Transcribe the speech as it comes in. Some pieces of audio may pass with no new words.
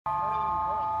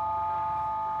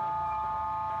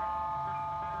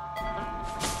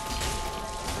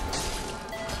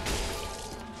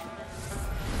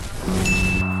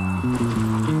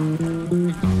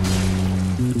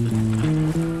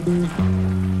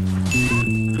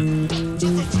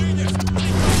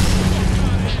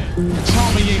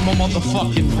a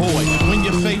motherfucking boy. When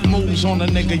your fake moves on a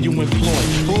nigga you employ,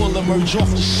 all emerge off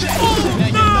the set.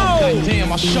 Now you know,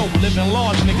 goddamn, I show living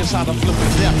large niggas how to flip a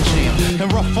death jam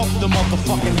and rough up the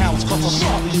motherfucking house. Cause I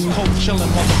saw these cold chillin'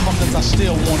 motherfuckers, I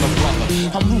still want a brother.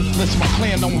 I'm ruthless, my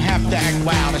clan don't have to act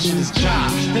wild. That shit is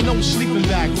job, and no sleeping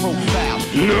bag profile.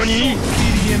 Nani?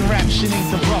 Median rap shit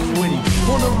ain't the rough witty.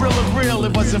 On the real,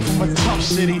 it wasn't from a tough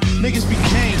city. Niggas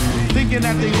became thinking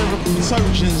that they lyrical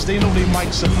surgeons. They know they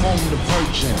mics are phone the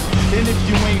virgin. And if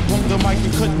you ain't on the mic,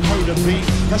 you couldn't hurt a beat.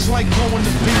 That's like going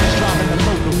to beats, driving the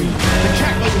Mercury. The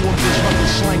capital of this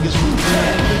fucking slang is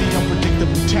Wu-Tang. Really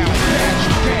unpredictable talent,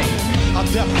 magic game. I'll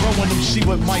death row and them see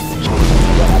what Mike was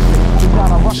we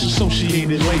got a rush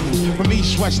associated labels from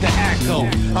East West to Acco.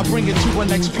 I bring it to a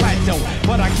next plateau,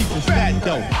 but I keep it fat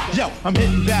though. Yo, I'm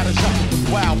hitting batters up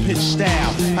with wild pitch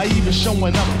style. I even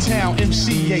showing uptown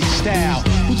MCA style.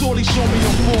 Who thought he saw me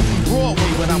on 4th and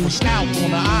Broadway when I was out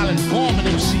on the island bombing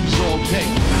MCs all day?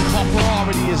 My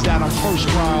priority is that I'm first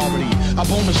priority. I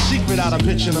bone a secret out of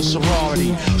bitch in a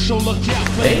sorority. So look out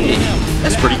for him.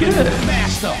 That's pretty good.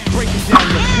 Master, breaking down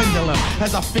the pendulum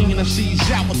as I finger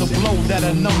MCs out with a blow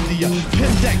that'll numb to ya.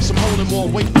 Pendex, I'm holding more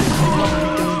weight than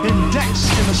Columbia. Index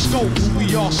in the scope,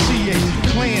 we all see a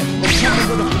clan. They're coming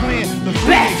with a plan. The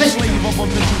free slave of a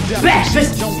mental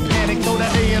death. Don't panic, throw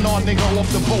that A&R nigga off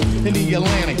the boat in the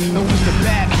Atlantic. No, he's the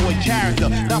bad boy character,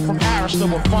 not from Arista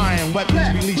or firing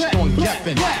weapons released on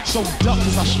Geffen. So duck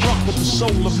as I struck with the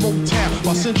soul of Motown.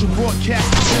 My central broadcast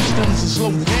systems is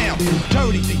slow down.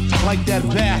 Dirty like that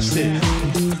bastard.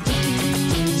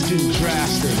 It's getting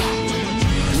drastic.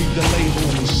 Read the label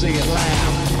and say it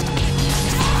loud.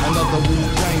 Another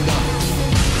Wu-Tanger.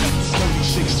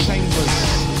 36 chambers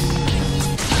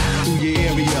through your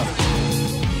area.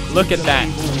 Look at that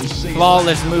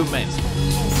flawless movement.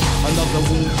 Another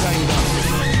Wu-Tanger.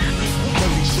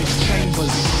 36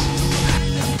 chambers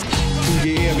through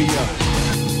your area.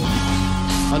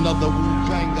 Another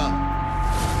Wu-Tanger.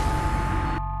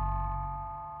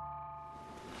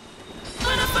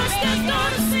 When I first stepped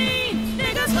on the scene,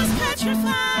 niggas was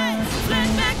petrified. Fled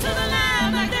back to the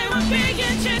lab like they were big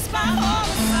and chased by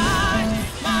homicide.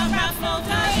 My rap flow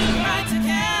does you right to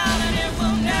Cal, and it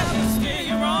will never steer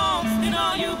you wrong. And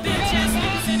all you bitch ass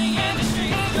niggas in the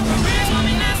industry, your careers won't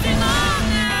be lasting long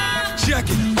now. Check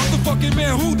it, I'm the fucking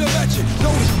man who the legend.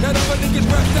 Notice that other niggas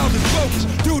rap styles is bogus.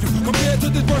 Doo-doo, compared to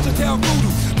this versatile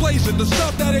voodoo. Blazing the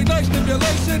stuff that ain't nice,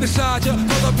 stimulation inside ya.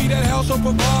 Cause I be that house on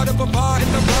provide in the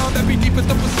ground that be deep as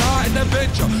the facade and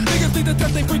adventure. Niggas need to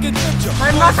test they freaking temperature.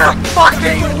 I'm not a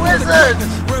fucking wizard!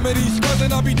 Remedies,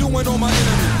 cousin, I be doing on my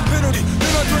enemy. Penalty,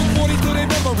 then I drink 40 to their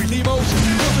memory. Emotion,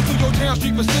 closer to your town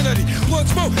street vicinity. Blood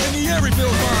smoke in the air, it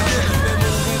feels fine. Yeah, keep it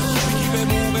moving, keep it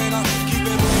moving, keep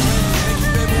it moving,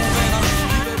 keep it moving,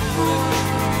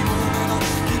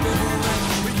 keep it moving, keep it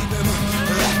moving, we keep it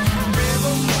moving.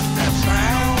 Rhythm, what's that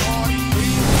sound?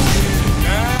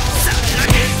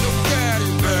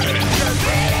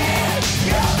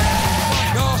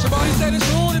 Somebody said it's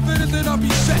on, if it isn't, I'll be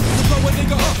set to blow a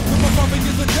nigga up with my pumping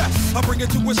is a death. I bring it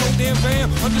to his whole damn fam.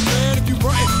 Understand if you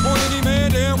frontin' on any man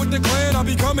down with the clan, I'll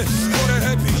be coming for that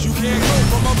headpiece. You can't go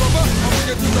from my brother. I bring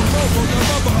it to the flow from your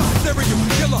mother. Serial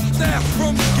killer, staff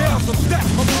from the gal, some staff.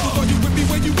 My brothers, are you with me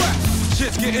where you at?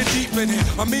 Shit's getting deep in here.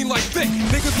 I mean like thick.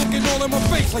 Niggas looking all in my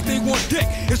face like they want dick.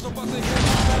 It's about to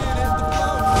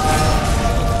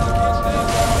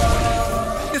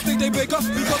think they bigger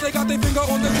because they got their finger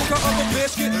on the trigger of a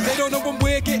biscuit. They don't know I'm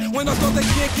wicked when I thought they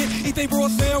kick it. Eat they raw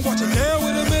sand, watch it down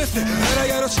with a missing. And I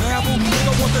got a travel.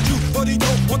 Nigga want the juice, but he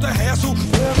don't want the hassle.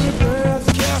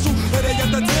 Castle, and they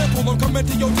got the temple. I'm coming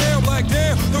to your town like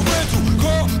damn. The rental,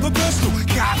 call the pistol.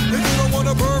 God, if you don't want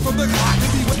to burn from the clock,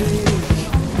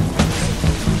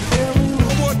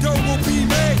 more dough will be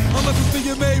made unless it's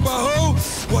being made by who?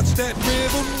 What's that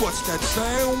rhythm? What's that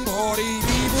sound? Party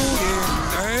evil,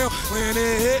 yeah, down. When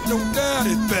it hit, no doubt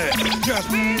it's back.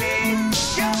 Just when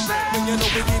you know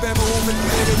we keep it moving,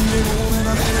 baby, we be moving,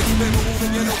 I better keep it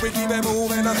moving, you know we keep it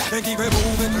moving, and keep it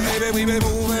moving, baby, we be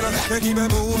moving, and keep it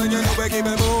moving, you know we keep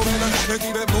it moving, and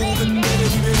keep it moving, baby,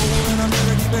 we be moving, I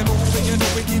better keep it moving, you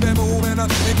know we keep it moving, and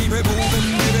keep it moving,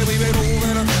 baby, we be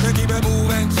moving, and keep it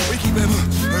moving, we keep it moving.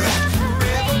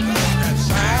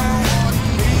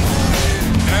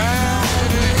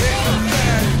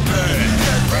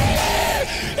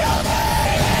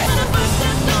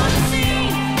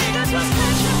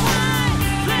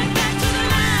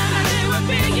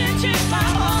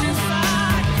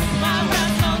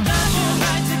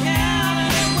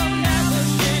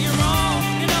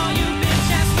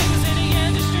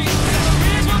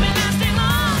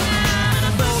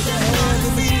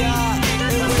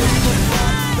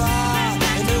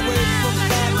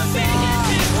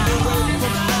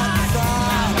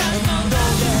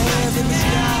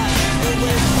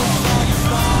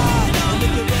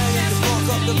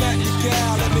 got your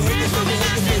gal. Let me hear you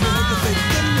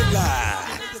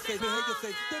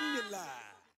say,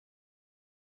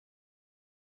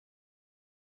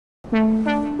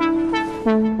 stimuli.